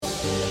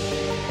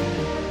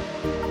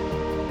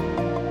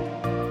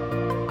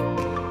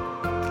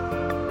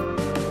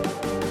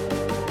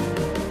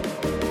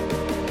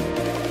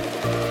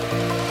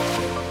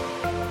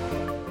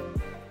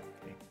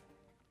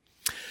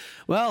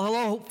Well,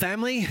 hello,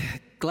 family.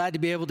 Glad to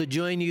be able to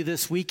join you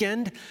this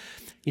weekend.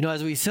 You know,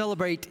 as we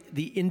celebrate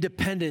the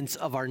independence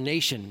of our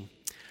nation,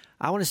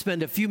 I want to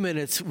spend a few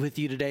minutes with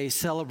you today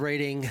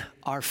celebrating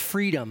our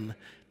freedom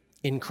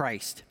in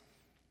Christ.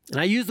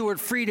 And I use the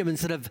word freedom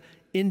instead of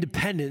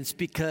independence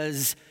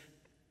because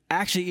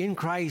actually in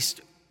Christ,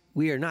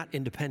 we are not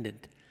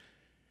independent.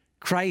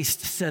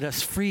 Christ set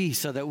us free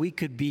so that we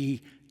could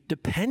be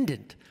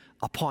dependent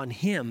upon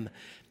Him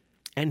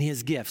and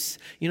His gifts.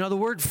 You know, the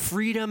word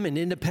freedom and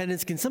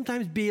independence can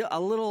sometimes be a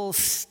little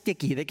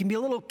sticky. They can be a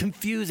little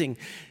confusing.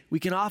 We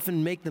can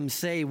often make them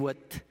say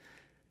what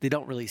they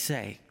don't really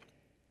say.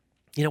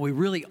 You know, we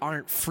really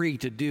aren't free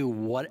to do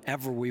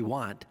whatever we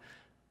want,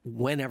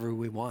 whenever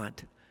we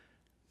want.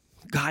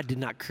 God did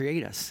not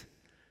create us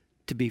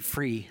to be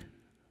free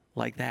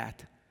like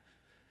that.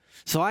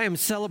 So I am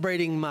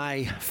celebrating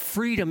my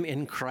freedom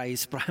in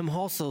Christ, but I'm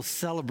also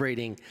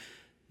celebrating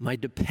my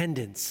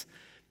dependence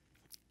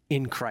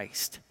in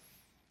Christ.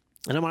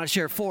 And I want to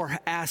share 4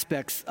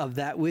 aspects of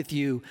that with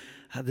you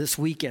this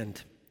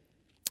weekend.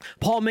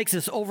 Paul makes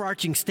this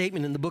overarching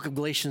statement in the book of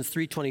Galatians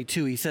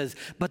 3:22. He says,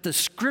 "But the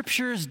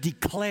scriptures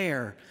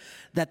declare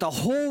that the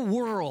whole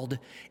world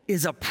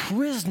is a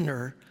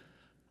prisoner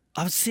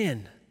of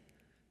sin."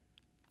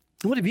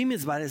 And what he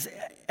means by it is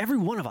every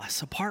one of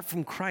us, apart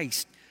from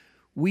Christ,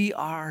 we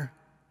are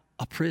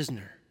a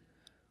prisoner.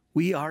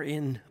 We are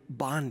in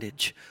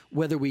bondage,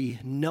 whether we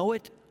know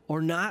it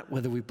or not,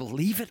 whether we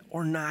believe it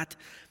or not.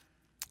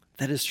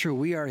 That is true.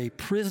 We are a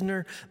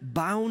prisoner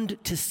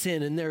bound to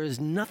sin, and there is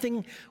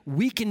nothing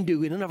we can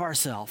do in and of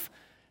ourselves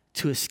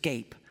to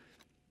escape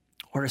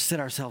or to set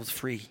ourselves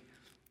free.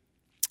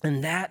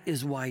 And that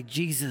is why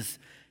Jesus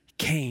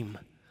came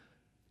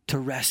to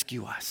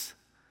rescue us.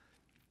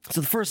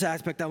 So the first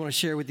aspect I want to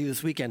share with you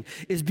this weekend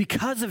is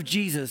because of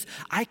Jesus,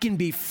 I can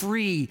be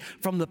free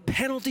from the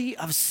penalty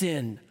of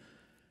sin.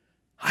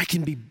 I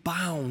can be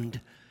bound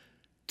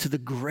to the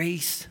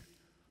grace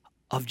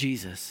of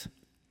Jesus.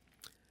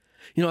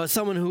 You know, as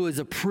someone who is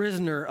a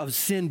prisoner of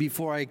sin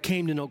before I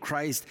came to know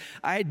Christ,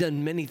 I had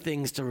done many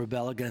things to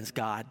rebel against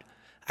God.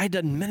 I had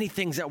done many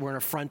things that were an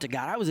affront to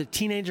God. I was a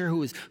teenager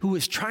who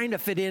was trying to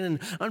fit in, and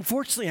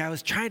unfortunately, I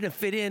was trying to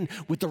fit in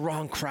with the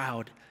wrong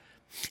crowd.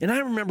 And I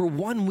remember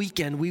one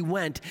weekend we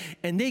went,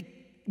 and they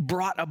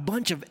brought a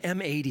bunch of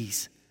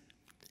M80s,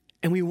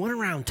 and we went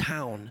around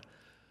town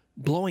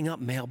blowing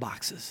up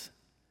mailboxes.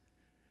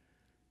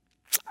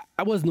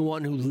 I wasn't the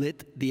one who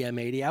lit the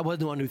M80. I wasn't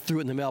the one who threw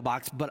it in the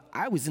mailbox, but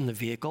I was in the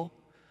vehicle.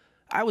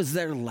 I was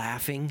there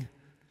laughing.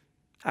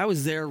 I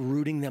was there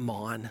rooting them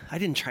on. I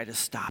didn't try to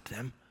stop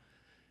them.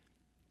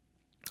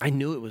 I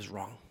knew it was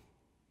wrong.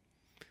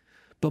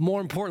 But more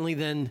importantly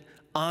than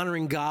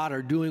honoring God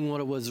or doing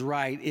what was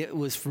right, it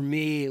was for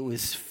me, it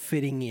was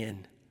fitting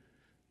in,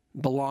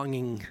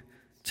 belonging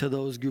to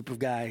those group of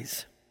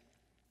guys.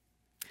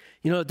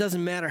 You know, it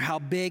doesn't matter how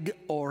big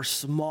or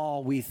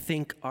small we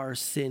think our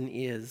sin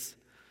is.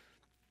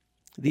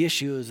 The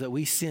issue is that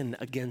we sin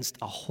against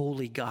a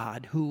holy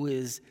God who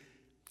is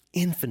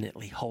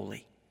infinitely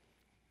holy.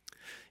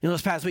 You know,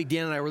 this past week,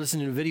 Dan and I were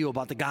listening to a video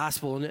about the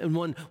gospel, and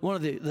one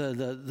of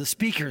the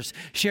speakers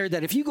shared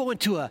that if you go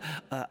into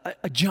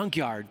a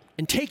junkyard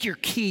and take your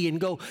key and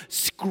go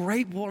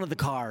scrape one of the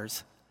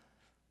cars,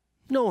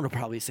 no one will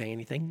probably say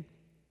anything.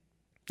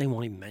 They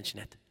won't even mention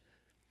it.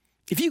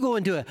 If you go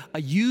into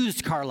a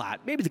used car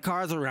lot, maybe the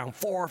cars are around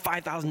 $4,000 or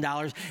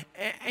 $5,000,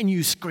 and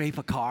you scrape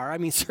a car, I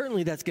mean,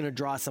 certainly that's going to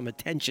draw some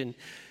attention.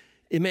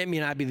 It may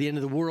not be the end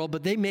of the world,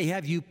 but they may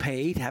have you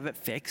paid, have it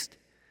fixed.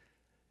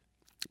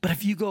 But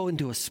if you go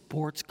into a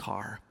sports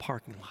car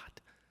parking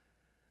lot,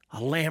 a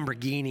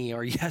Lamborghini,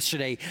 or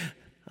yesterday,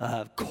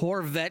 a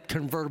Corvette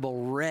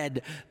convertible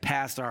red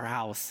passed our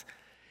house,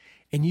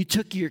 and you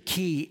took your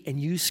key and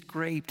you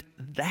scraped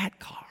that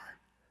car,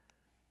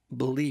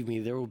 believe me,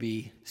 there will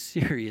be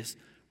serious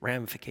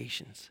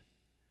ramifications.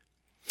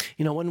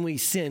 You know, when we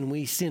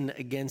sin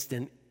against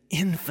an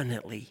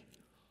infinitely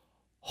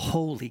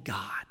holy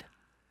God.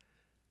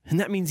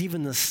 And that means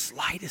even the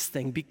slightest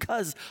thing,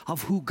 because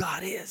of who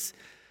God is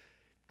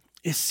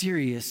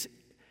serious,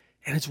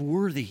 and it's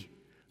worthy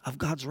of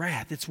God's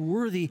wrath. It's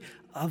worthy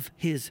of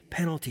His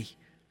penalty.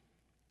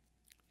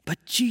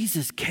 But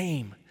Jesus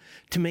came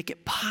to make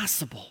it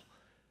possible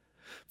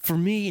for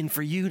me and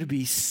for you to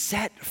be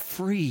set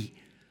free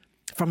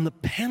from the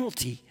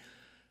penalty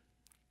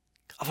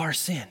of our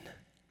sin.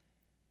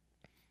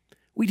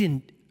 We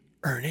didn't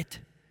earn it.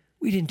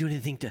 We didn't do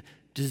anything to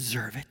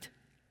deserve it.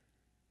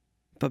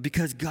 But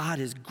because God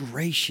is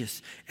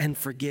gracious and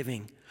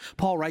forgiving,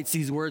 Paul writes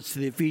these words to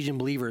the Ephesian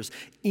believers: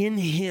 in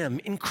Him,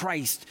 in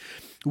Christ,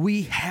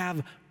 we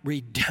have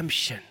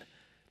redemption.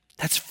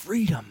 That's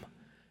freedom.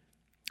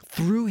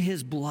 Through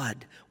His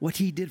blood, what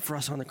He did for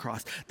us on the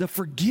cross, the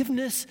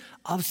forgiveness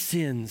of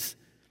sins.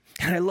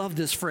 And I love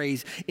this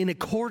phrase, in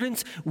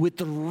accordance with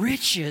the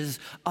riches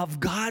of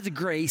God's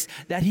grace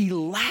that He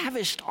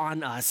lavished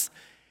on us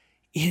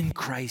in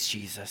Christ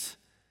Jesus.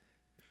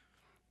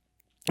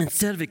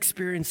 Instead of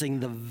experiencing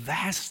the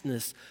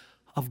vastness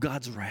of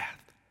God's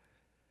wrath,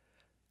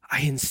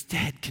 I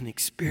instead can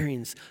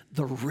experience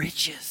the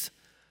riches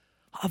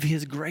of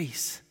his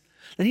grace.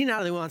 That he not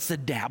only wants to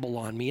dabble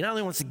on me, not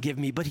only wants to give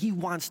me, but he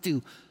wants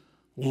to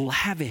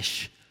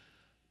lavish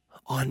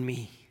on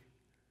me.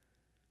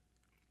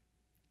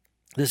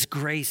 This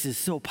grace is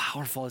so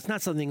powerful. It's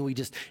not something we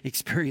just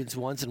experience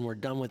once and we're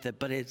done with it,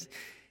 but it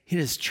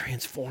is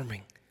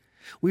transforming.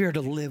 We are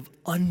to live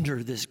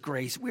under this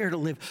grace. We are to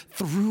live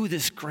through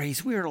this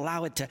grace. We are to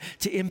allow it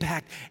to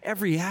impact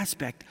every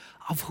aspect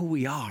of who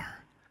we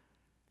are.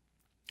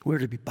 We're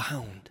to be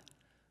bound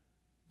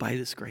by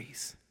this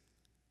grace.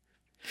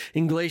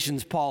 In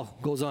Galatians, Paul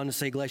goes on to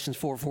say, Galatians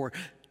 4:4,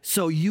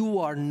 so you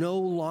are no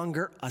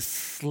longer a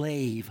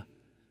slave,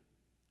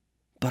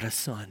 but a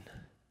son,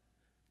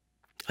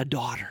 a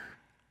daughter,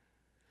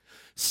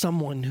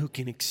 someone who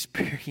can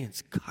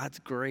experience God's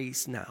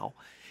grace now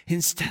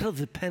instead of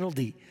the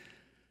penalty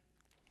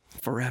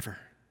forever.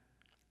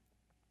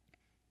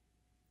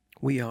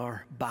 We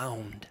are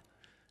bound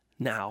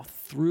now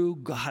through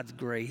God's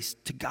grace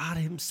to God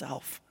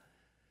himself.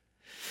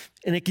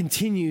 And it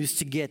continues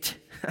to get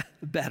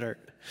better.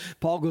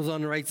 Paul goes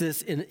on to write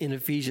this in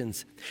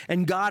Ephesians.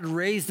 And God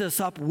raised us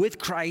up with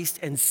Christ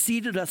and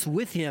seated us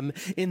with him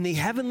in the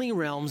heavenly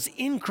realms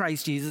in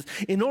Christ Jesus,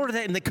 in order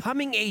that in the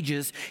coming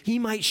ages he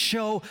might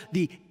show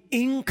the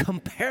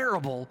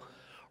incomparable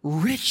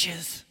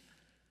riches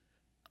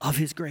of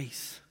his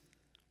grace,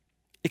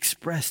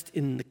 expressed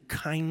in the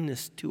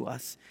kindness to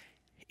us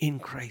in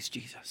Christ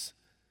Jesus.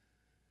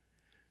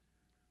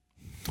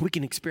 We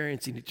can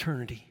experience an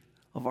eternity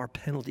of our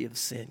penalty of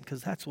sin,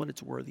 because that's what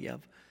it's worthy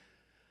of.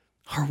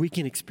 Or we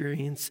can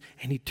experience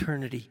an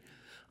eternity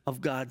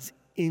of God's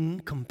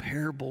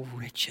incomparable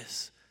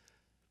riches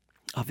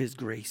of his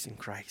grace in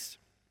Christ.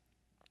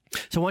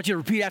 So I want you to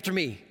repeat after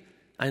me.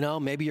 I know,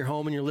 maybe you're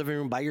home in your living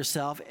room by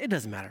yourself. It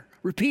doesn't matter.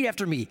 Repeat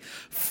after me.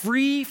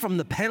 Free from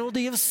the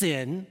penalty of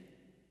sin,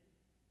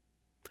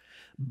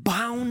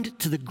 bound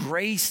to the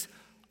grace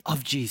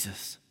of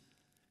Jesus.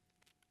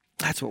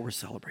 That's what we're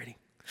celebrating.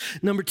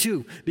 Number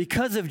 2,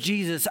 because of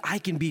Jesus, I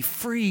can be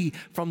free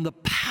from the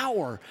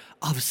power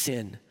of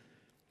sin.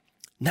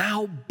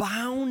 Now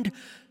bound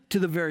to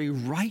the very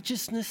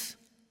righteousness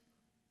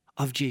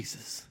of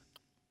Jesus.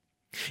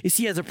 You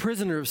see, as a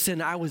prisoner of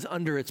sin, I was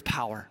under its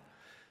power.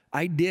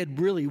 I did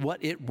really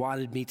what it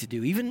wanted me to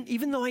do,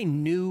 even though I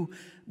knew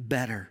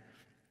better.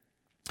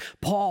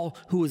 Paul,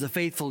 who was a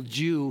faithful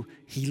Jew,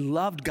 he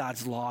loved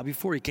God's law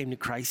before he came to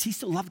Christ. He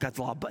still loved God's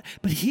law, but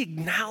he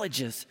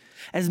acknowledges,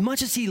 as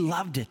much as he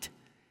loved it,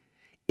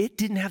 it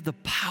didn't have the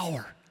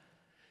power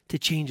to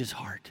change his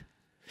heart.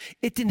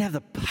 It didn't have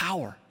the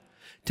power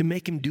to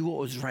make him do what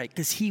was right,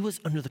 because he was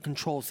under the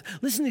controls.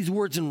 Listen to these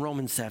words in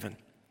Romans 7.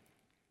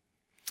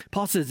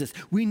 Paul says this,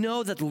 we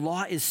know that the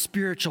law is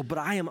spiritual, but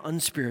I am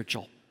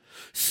unspiritual,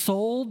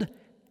 sold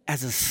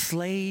as a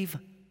slave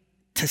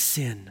to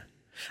sin.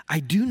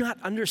 I do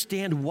not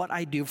understand what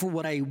I do, for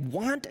what I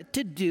want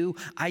to do,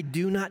 I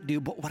do not do,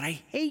 but what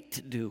I hate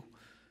to do.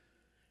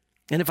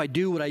 And if I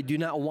do what I do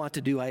not want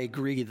to do, I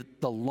agree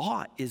that the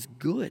law is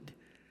good.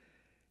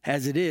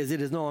 As it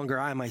is no longer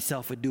I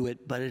myself who do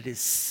it, but it is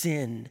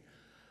sin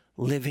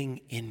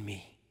living in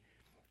me.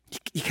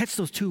 You catch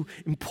those two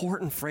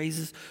important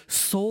phrases?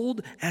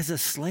 Sold as a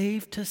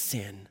slave to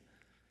sin.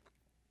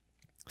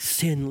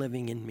 Sin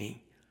living in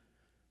me.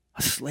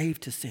 A slave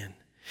to sin.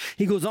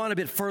 He goes on a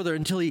bit further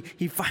until he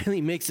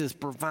finally makes this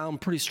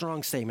profound, pretty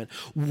strong statement.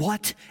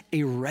 What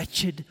a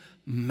wretched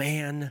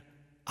man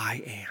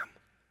I am.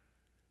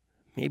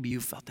 Maybe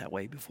you felt that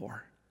way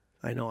before.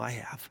 I know I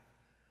have.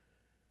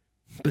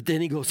 But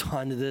then he goes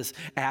on to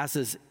ask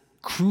this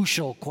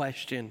crucial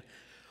question.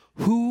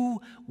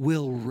 Who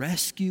will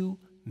rescue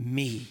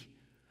me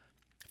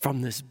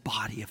from this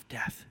body of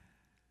death?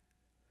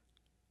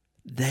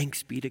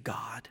 Thanks be to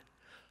God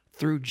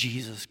through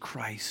Jesus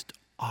Christ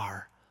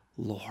our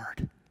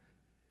Lord.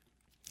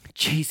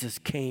 Jesus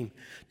came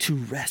to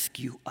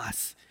rescue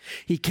us.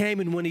 He came,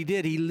 and when he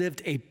did, he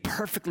lived a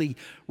perfectly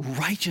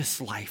righteous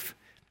life,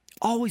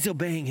 always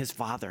obeying his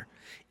Father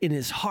in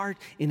his heart,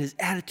 in his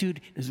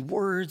attitude, in his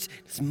words,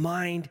 in his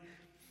mind.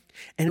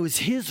 And it was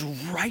his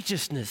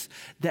righteousness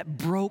that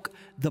broke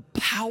the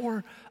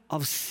power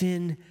of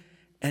sin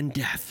and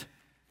death.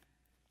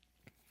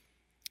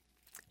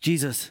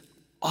 Jesus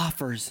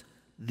offers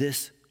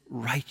this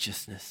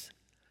righteousness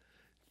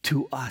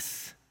to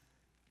us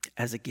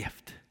as a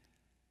gift.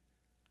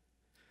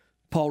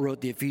 Paul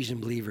wrote the Ephesian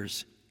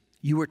believers,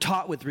 you were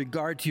taught with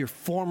regard to your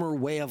former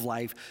way of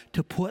life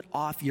to put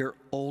off your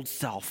old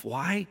self.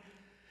 Why?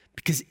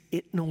 Because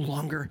it no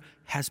longer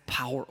has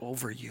power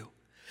over you.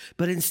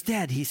 But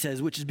instead, he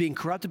says, which is being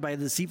corrupted by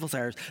the deceitful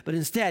desires, but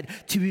instead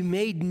to be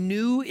made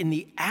new in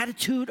the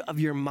attitude of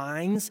your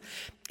minds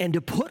and to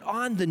put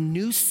on the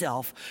new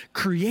self,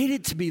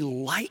 created to be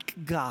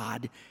like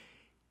God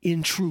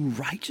in true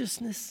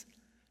righteousness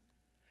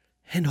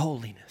and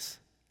holiness.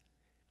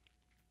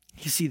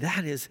 You see,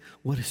 that is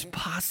what is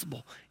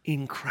possible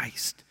in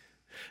Christ.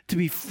 To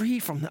be free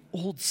from the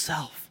old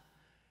self,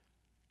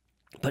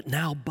 but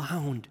now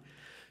bound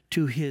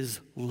to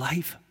his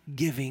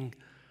life-giving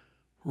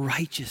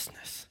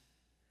righteousness.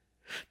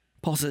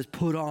 Paul says,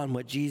 put on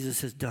what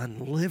Jesus has done.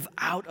 Live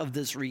out of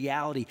this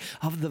reality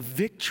of the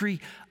victory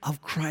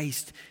of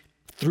Christ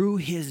through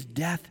his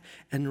death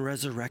and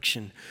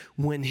resurrection,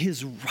 when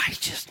his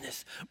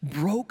righteousness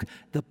broke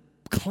the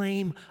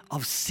claim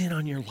of sin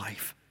on your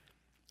life,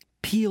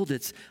 peeled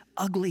its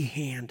ugly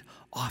hand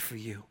off of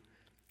you.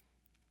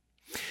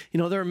 You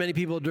know, there are many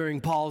people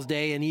during Paul's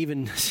day and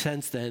even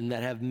since then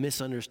that have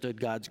misunderstood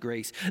God's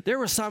grace. There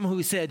were some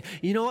who said,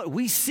 you know what,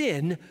 we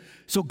sin,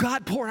 so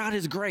God poured out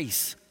his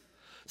grace.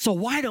 So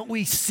why don't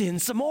we sin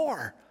some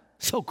more?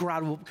 So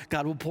God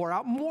will pour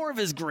out more of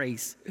his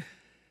grace.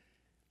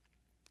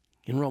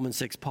 In Romans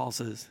 6, Paul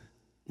says,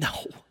 no,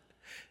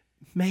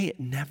 may it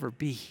never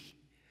be.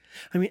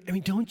 I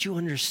mean, don't you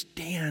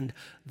understand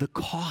the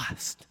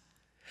cost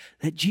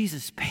that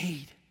Jesus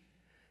paid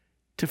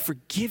to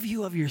forgive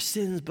you of your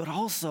sins, but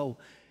also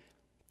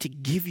to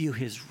give you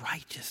his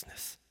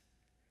righteousness?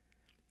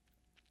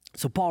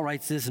 So Paul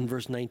writes this in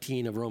verse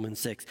 19 of Romans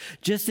 6.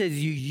 Just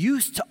as you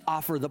used to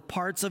offer the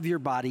parts of your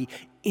body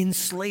in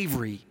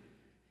slavery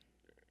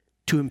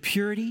to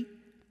impurity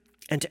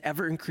and to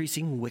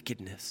ever-increasing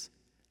wickedness,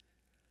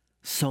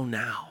 so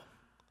now,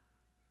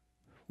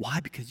 why?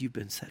 Because you've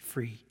been set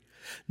free.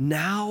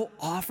 Now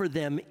offer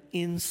them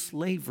in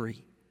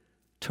slavery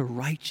to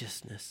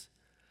righteousness,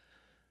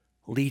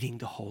 leading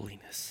to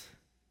holiness.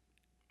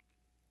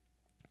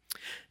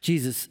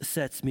 Jesus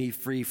sets me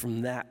free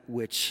from that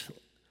which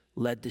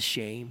led to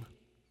shame,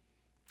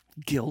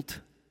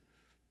 guilt,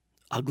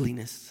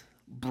 ugliness,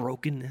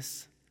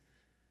 brokenness,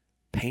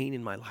 pain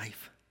in my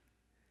life,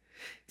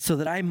 so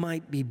that I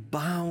might be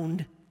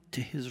bound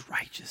to his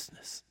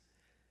righteousness,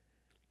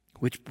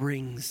 which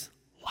brings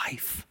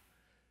life,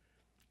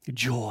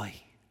 joy,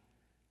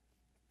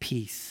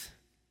 peace,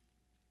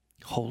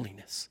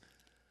 holiness,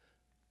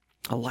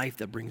 a life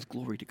that brings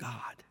glory to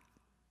God.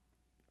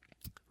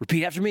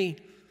 Repeat after me.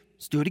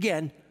 Let's do it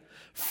again.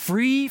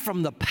 Free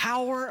from the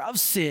power of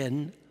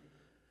sin,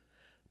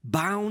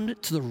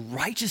 bound to the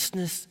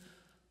righteousness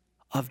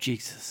of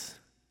Jesus.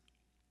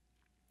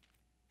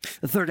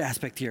 The third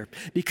aspect here,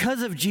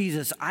 because of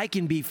Jesus, I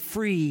can be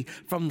free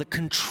from the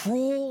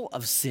control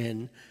of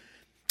sin.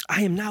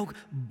 I am now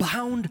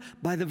bound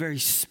by the very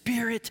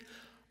Spirit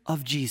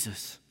of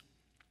Jesus.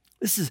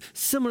 This is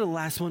similar to the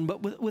last one,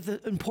 but with an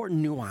important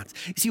nuance.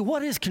 You see,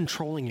 what is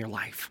controlling your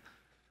life?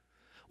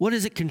 What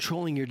is it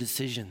controlling your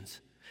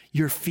decisions,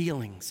 your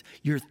feelings,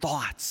 your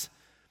thoughts,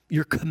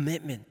 your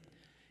commitment,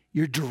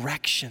 your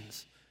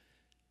directions?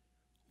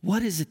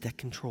 What is it that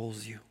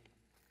controls you?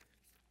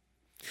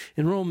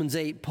 In Romans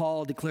 8,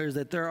 Paul declares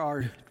that there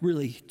are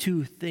really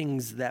two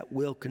things that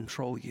will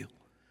control you,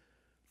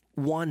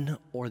 one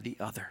or the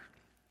other.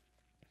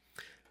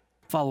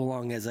 Follow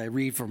along as I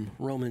read from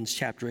Romans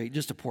chapter 8,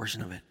 just a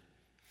portion of it.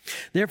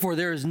 Therefore,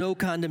 there is no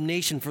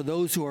condemnation for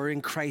those who are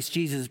in Christ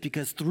Jesus,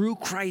 because through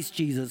Christ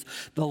Jesus,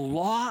 the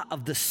law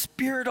of the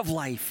Spirit of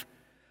life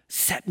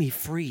set me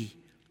free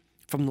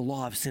from the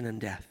law of sin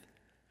and death.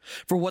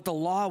 For what the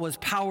law was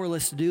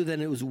powerless to do,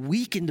 then it was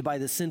weakened by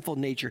the sinful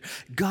nature,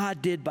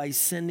 God did by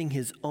sending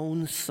his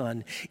own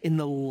Son in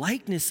the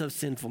likeness of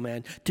sinful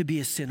man to be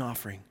a sin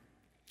offering.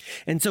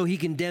 And so he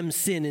condemned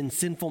sin in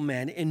sinful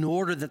man in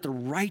order that the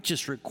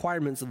righteous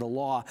requirements of the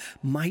law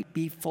might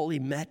be fully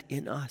met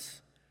in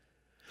us,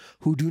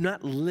 who do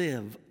not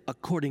live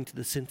according to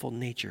the sinful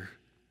nature,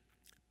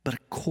 but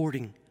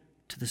according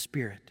to the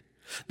Spirit.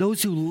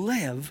 Those who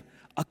live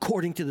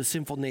according to the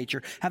sinful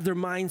nature have their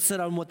minds set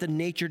on what the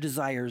nature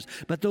desires,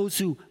 but those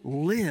who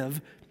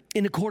live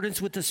in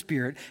accordance with the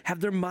Spirit have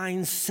their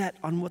minds set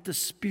on what the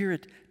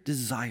Spirit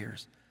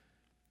desires.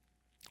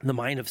 The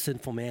mind of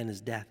sinful man is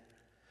death,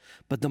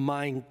 but the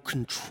mind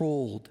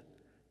controlled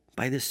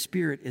by the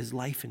Spirit is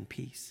life and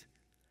peace.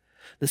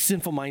 The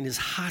sinful mind is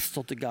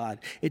hostile to God.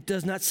 It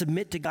does not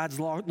submit to God's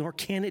law, nor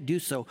can it do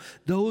so.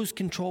 Those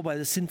controlled by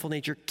the sinful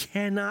nature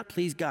cannot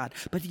please God.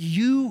 But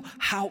you,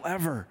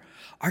 however,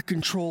 are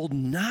controlled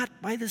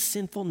not by the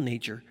sinful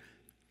nature,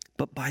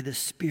 but by the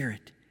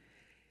Spirit,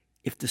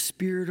 if the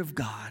Spirit of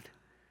God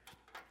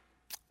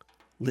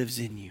lives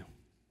in you.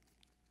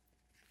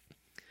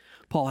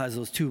 Paul has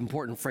those two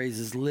important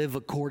phrases, live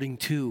according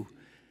to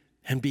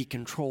and be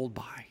controlled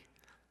by.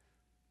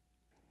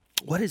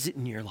 What is it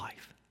in your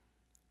life?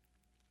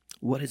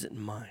 What is it in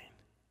mine?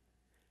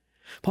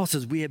 Paul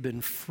says we have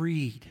been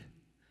freed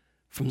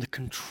from the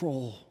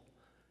control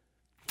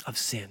of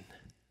sin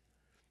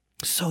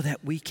so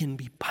that we can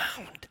be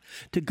bound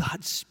to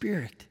God's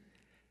Spirit,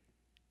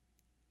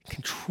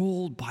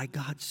 controlled by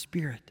God's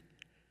Spirit,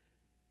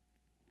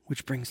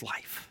 which brings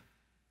life.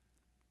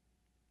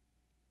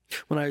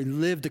 When I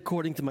lived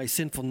according to my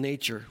sinful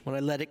nature, when I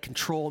let it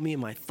control me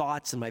and my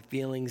thoughts and my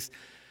feelings,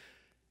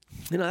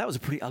 that was a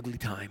pretty ugly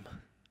time.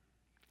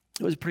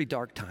 It was a pretty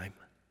dark time.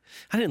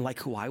 I didn't like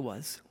who I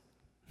was.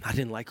 I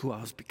didn't like who I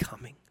was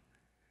becoming.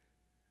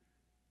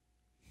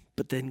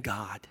 But then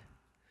God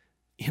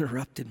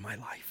interrupted my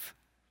life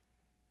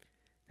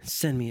and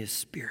sent me his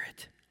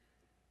Spirit.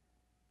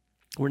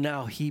 where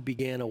now he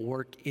began a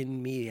work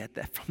in me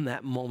from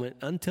that moment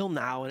until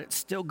now, and it's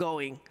still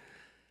going.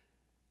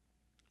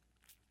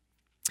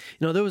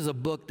 You know, there was a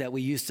book that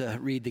we used to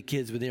read the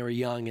kids when they were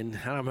young, and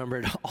I don't remember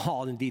it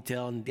all in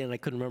detail, and then I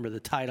couldn't remember the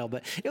title,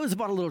 but it was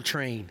about a little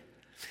train.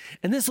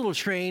 And this little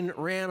train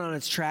ran on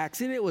its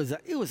tracks, and it was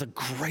a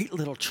great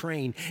little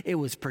train. It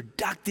was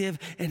productive,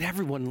 and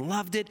everyone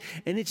loved it,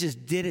 and it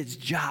just did its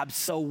job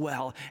so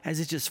well as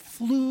it just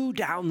flew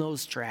down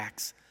those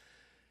tracks.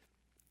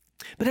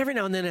 But every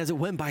now and then as it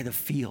went by the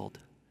field,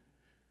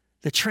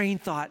 the train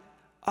thought,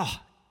 oh,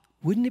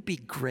 wouldn't it be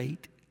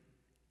great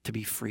to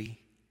be free?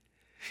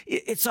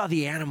 It saw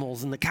the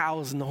animals and the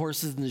cows and the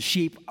horses and the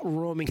sheep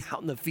roaming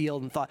out in the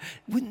field and thought,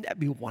 wouldn't that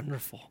be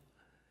wonderful?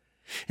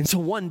 And so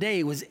one day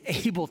it was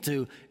able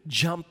to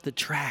jump the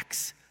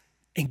tracks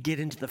and get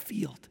into the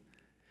field,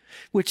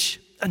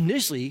 which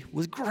initially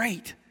was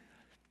great.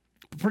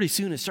 But pretty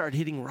soon it started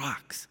hitting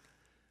rocks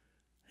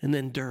and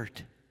then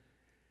dirt.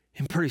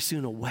 And pretty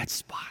soon a wet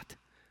spot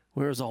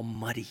where it was all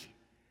muddy.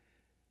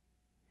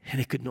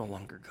 And it could no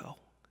longer go.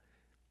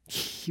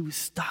 He was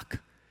stuck.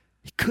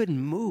 He couldn't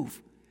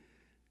move.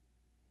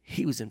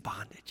 He was in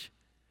bondage.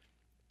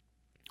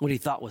 What he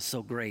thought was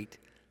so great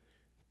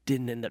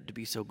didn't end up to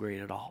be so great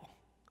at all.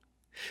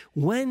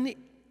 When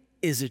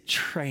is a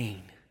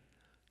train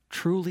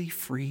truly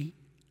free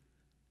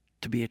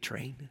to be a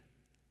train?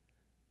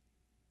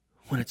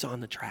 When it's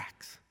on the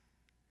tracks.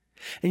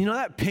 And you know,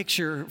 that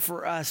picture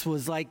for us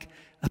was like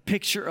a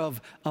picture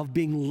of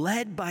being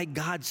led by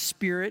God's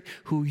Spirit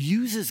who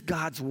uses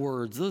God's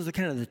words. Those are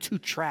kind of the two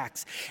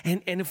tracks.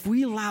 And if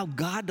we allow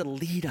God to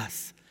lead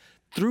us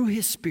through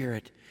his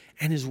Spirit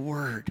and his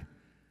word,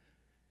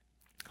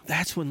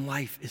 that's when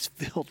life is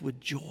filled with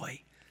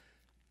joy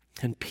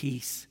and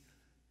peace.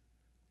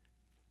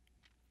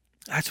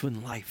 That's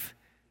when life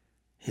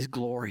is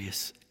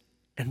glorious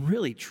and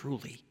really,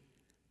 truly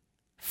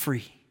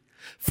free.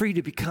 Free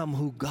to become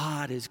who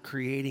God is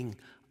creating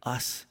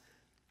us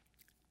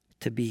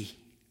to be.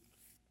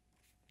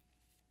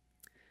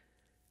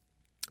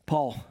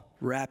 Paul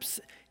wraps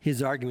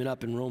his argument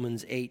up in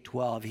Romans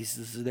 8:12. He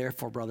says,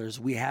 therefore, brothers,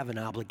 we have an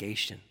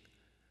obligation.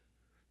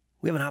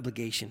 We have an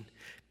obligation,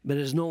 but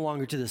it is no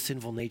longer to the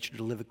sinful nature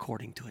to live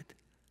according to it,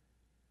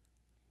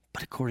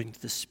 but according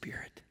to the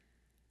Spirit.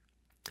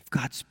 If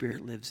God's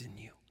Spirit lives in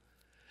you,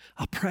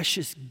 a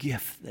precious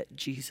gift that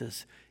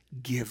Jesus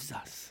gives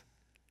us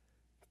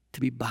to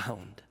be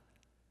bound,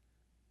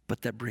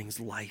 but that brings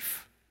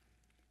life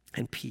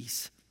and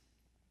peace.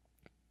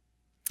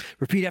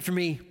 Repeat after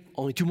me,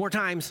 only 2 more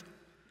times.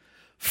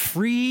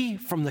 Free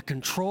from the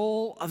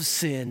control of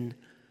sin,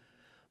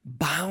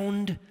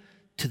 bound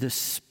to the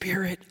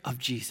Spirit of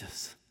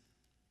Jesus.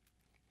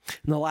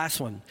 And the last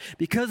one,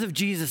 because of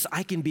Jesus,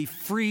 I can be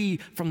free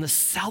from the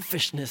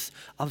selfishness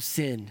of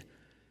sin.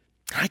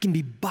 I can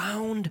be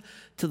bound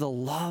to the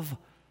love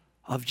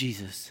of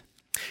Jesus.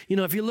 You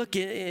know, if you look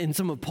in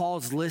some of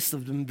Paul's list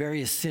of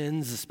various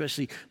sins,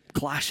 especially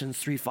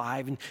Colossians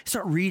 3:5, and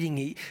start reading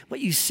it, what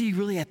you see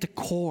really at the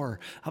core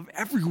of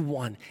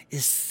everyone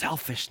is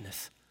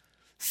selfishness,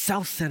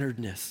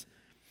 self-centeredness.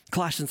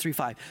 Colossians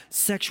 3:5,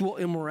 sexual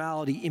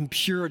immorality,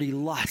 impurity,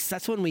 lust.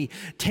 That's when we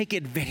take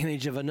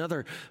advantage of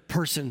another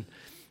person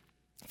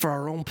for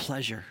our own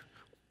pleasure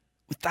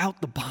without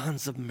the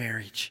bonds of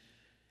marriage.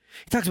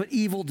 He talks about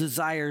evil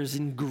desires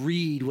and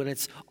greed when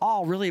it's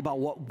all really about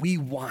what we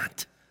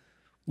want,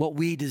 what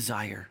we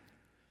desire.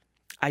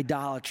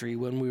 Idolatry,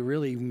 when we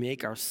really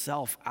make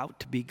ourselves out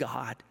to be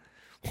God,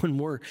 when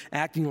we're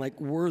acting like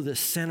we're the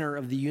center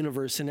of the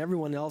universe and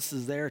everyone else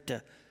is there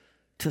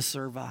to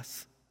serve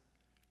us.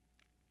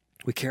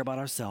 We care about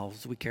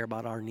ourselves. We care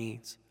about our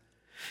needs.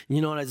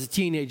 You know, and as a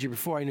teenager,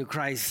 before I knew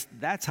Christ,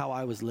 that's how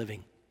I was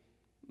living.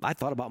 I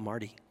thought about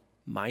Marty,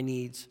 my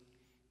needs,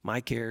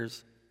 my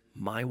cares,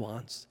 my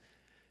wants.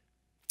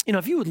 You know,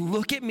 if you would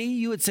look at me,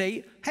 you would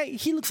say, hey,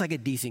 he looks like a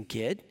decent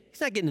kid.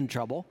 He's not getting in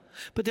trouble.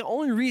 But the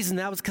only reason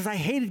that was because I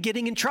hated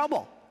getting in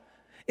trouble.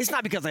 It's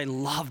not because I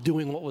loved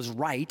doing what was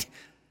right.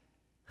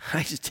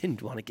 I just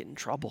didn't want to get in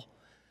trouble.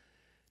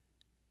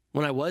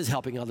 When I was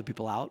helping other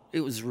people out, it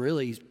was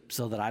really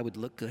so that I would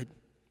look good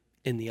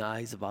in the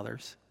eyes of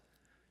others.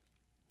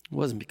 It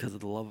wasn't because of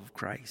the love of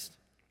Christ.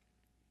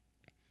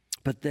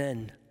 But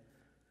then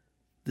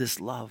this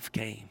love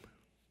came.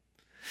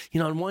 You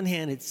know, on one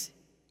hand, it's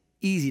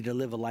easy to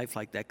live a life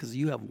like that because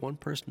you have one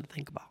person to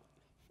think about.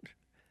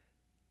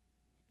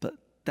 But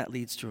that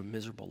leads to a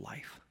miserable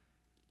life.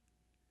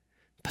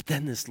 But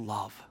then this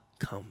love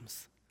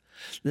comes.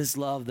 This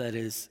love that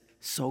is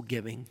so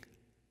giving,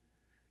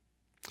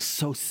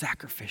 so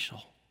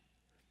sacrificial,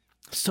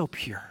 so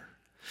pure.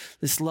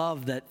 This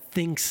love that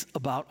thinks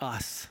about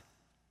us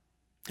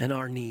and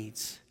our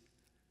needs.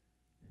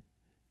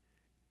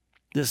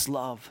 This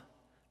love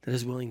that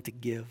is willing to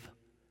give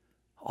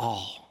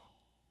all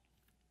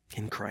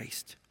in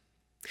Christ.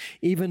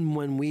 Even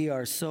when we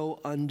are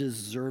so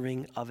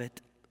undeserving of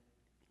it,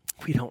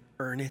 we don't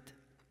earn it.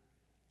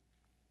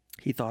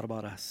 He thought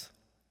about us.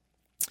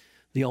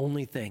 The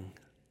only thing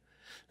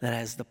that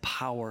has the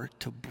power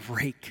to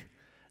break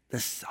the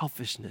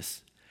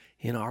selfishness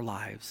in our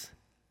lives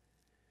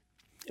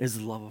is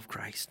the love of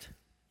Christ.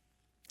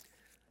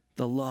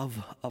 The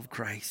love of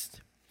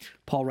Christ.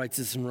 Paul writes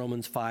this in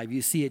Romans 5.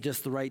 You see, at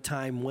just the right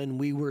time when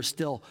we were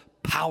still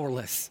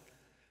powerless,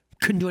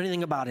 couldn't do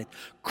anything about it,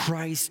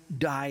 Christ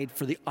died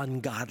for the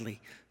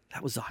ungodly.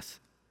 That was us.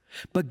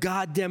 But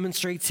God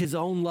demonstrates his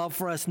own love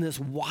for us in this: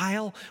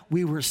 while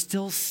we were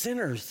still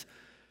sinners,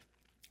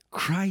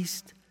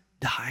 Christ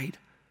died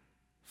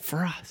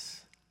for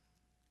us.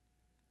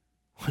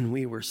 When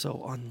we were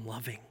so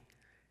unloving,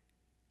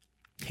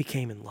 he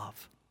came in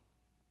love.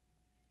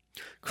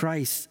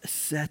 Christ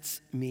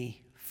sets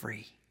me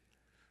free,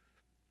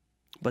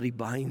 but he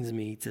binds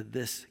me to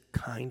this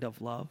kind of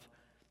love,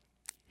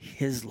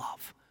 his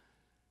love.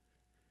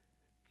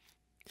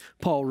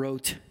 Paul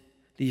wrote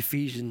the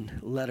Ephesian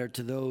letter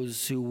to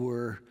those who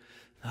were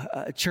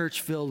a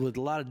church filled with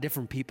a lot of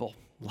different people,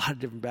 a lot of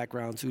different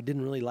backgrounds, who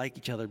didn't really like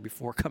each other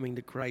before coming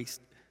to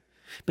Christ.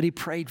 But he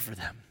prayed for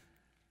them.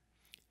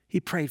 He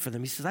prayed for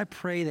them. He says, I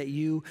pray that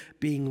you,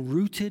 being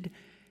rooted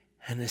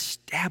and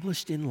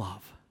established in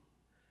love,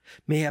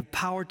 may have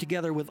power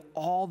together with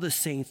all the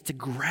saints to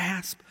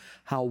grasp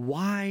how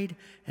wide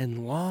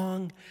and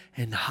long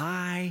and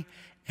high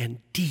and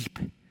deep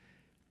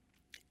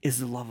is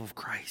the love of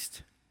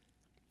Christ.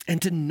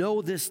 And to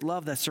know this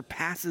love that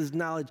surpasses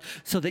knowledge,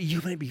 so that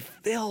you may be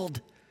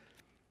filled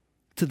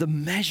to the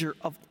measure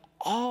of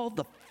all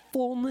the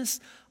fullness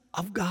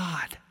of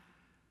God.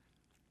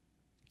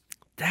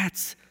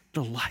 That's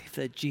the life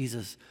that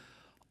Jesus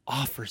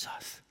offers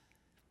us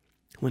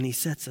when he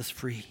sets us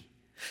free,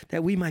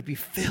 that we might be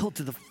filled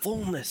to the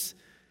fullness.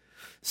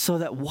 So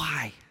that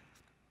why?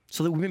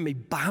 So that we may be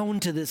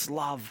bound to this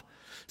love,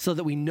 so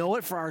that we know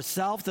it for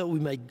ourselves, that we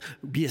may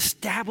be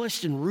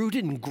established and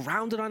rooted and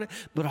grounded on it,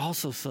 but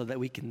also so that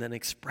we can then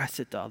express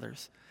it to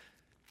others,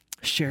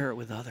 share it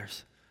with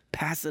others,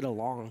 pass it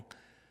along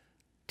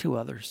to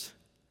others.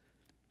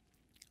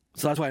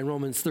 So that's why in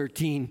Romans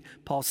 13,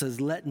 Paul says,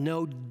 let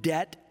no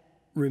debt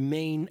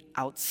remain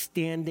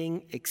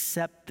outstanding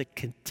except the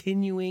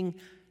continuing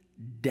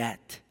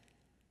debt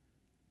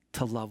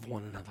to love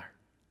one another.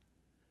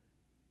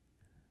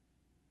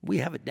 We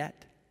have a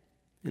debt.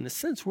 In a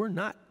sense, we're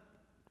not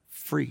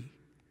free,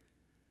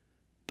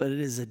 but it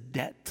is a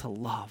debt to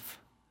love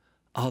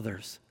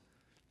others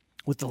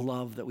with the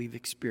love that we've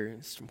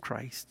experienced from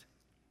Christ.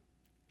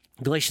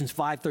 Galatians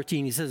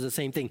 5:13, he says the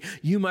same thing.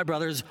 You, my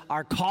brothers,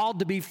 are called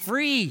to be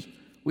free.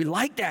 We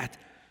like that.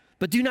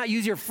 But do not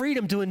use your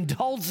freedom to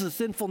indulge the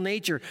sinful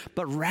nature,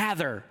 but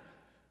rather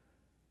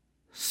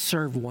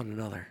serve one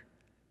another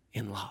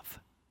in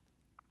love.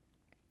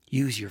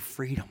 Use your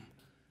freedom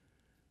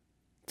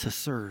to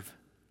serve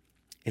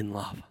in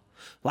love.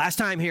 Last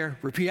time here,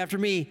 repeat after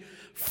me.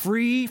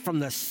 Free from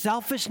the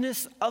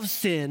selfishness of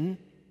sin,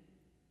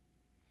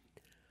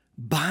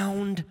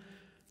 bound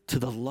to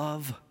the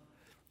love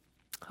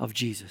of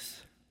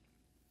Jesus.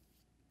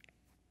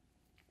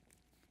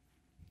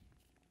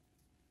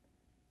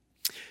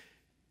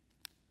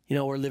 You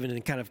know, we're living in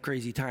kind of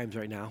crazy times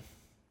right now.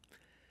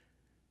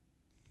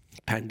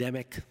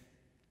 Pandemic,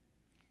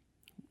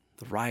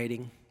 the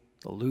rioting,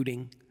 the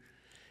looting.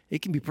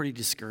 It can be pretty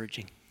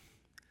discouraging.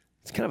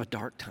 It's kind of a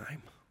dark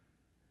time.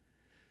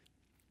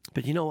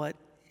 But you know what?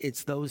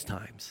 It's those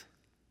times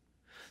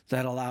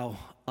that allow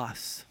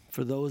us,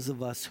 for those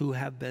of us who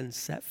have been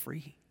set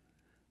free,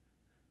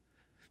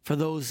 for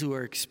those who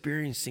are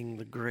experiencing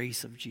the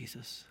grace of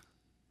Jesus,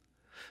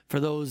 for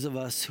those of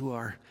us who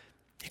are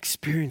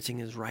experiencing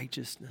his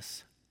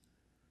righteousness,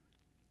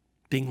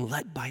 being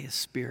led by his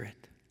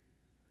Spirit,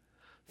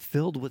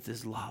 filled with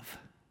his love,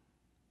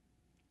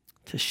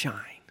 to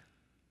shine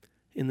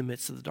in the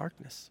midst of the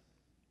darkness.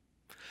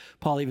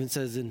 Paul even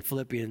says in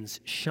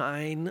Philippians,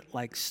 shine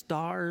like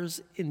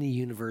stars in the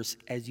universe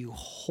as you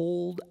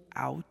hold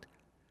out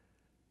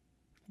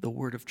the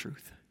word of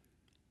truth.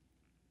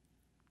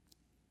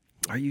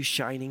 Are you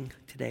shining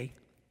today?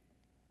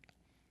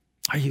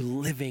 Are you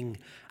living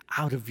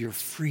out of your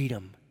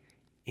freedom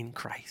in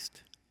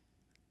Christ?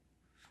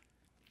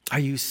 Are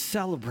you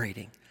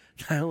celebrating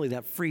not only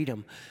that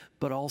freedom,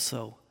 but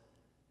also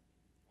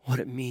what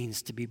it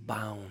means to be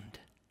bound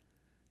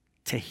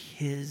to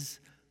his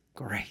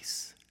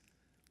grace,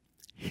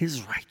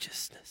 his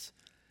righteousness,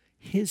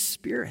 his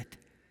Spirit,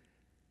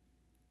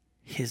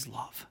 his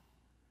love?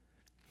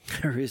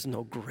 There is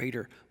no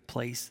greater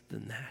place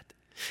than that.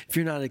 If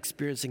you're not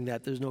experiencing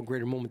that, there's no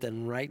greater moment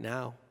than right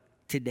now,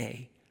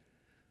 today,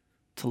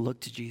 to look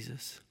to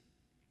Jesus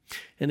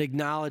and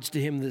acknowledge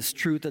to him this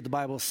truth that the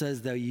Bible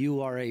says that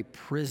you are a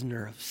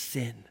prisoner of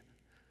sin,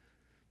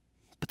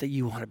 but that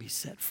you want to be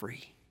set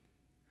free.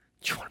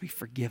 You want to be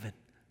forgiven.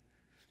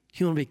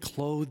 You want to be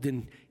clothed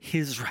in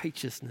his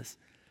righteousness,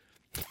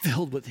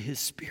 filled with his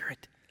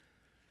Spirit,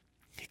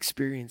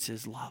 experience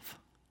his love.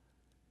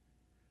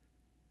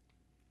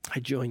 I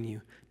join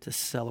you to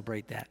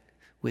celebrate that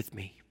with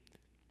me.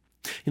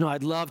 You know,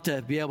 I'd love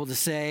to be able to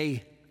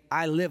say,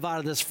 I live out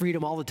of this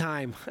freedom all the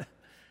time.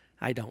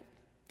 I don't.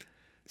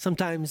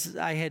 Sometimes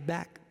I head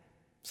back.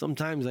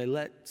 Sometimes I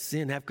let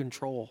sin have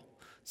control.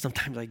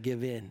 sometimes I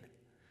give in.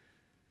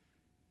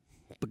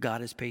 But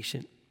God is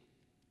patient,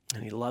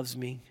 and he loves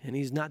me, and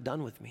he's not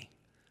done with me.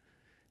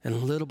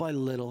 And little by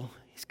little,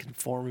 he's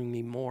conforming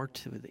me more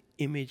to the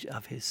image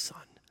of his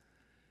Son.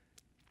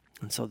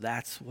 And so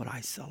that's what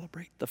I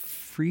celebrate, the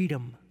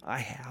freedom I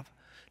have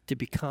to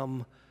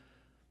become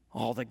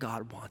all that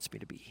God wants me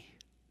to be.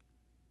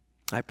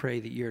 I pray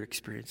that you're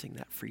experiencing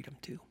that freedom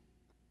too.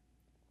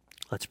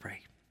 Let's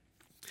pray.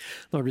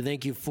 Lord, we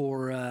thank you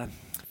for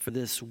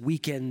this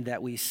weekend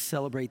that we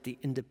celebrate the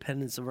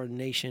independence of our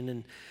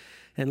nation.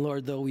 And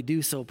Lord, though we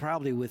do so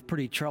probably with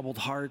pretty troubled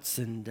hearts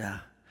and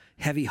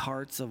heavy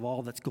hearts of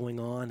all that's going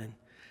on.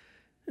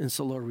 And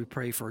so, Lord, we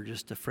pray for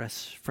just a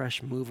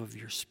fresh move of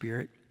your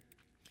Spirit.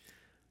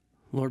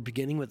 Lord,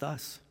 beginning with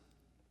us,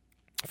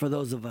 for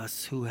those of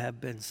us who have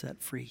been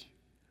set free,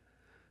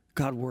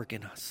 God, work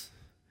in us.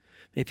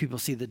 May people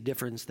see the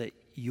difference that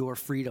your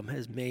freedom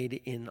has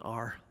made in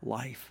our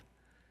life.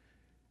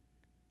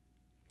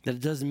 That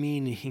it doesn't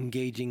mean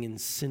engaging in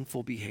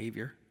sinful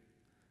behavior,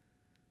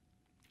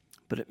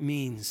 but it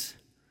means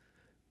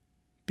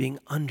being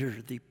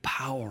under the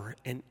power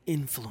and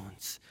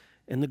influence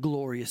and the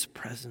glorious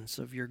presence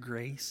of your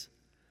grace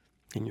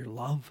and your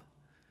love,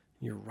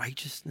 and your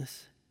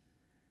righteousness,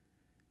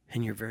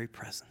 and your very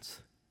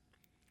presence.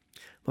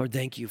 Lord,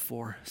 thank you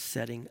for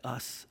setting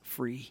us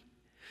free.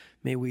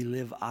 May we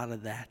live out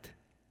of that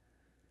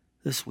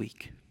this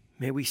week.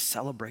 May we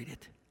celebrate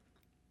it,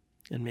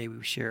 and may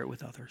we share it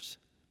with others.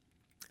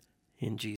 In Jesus'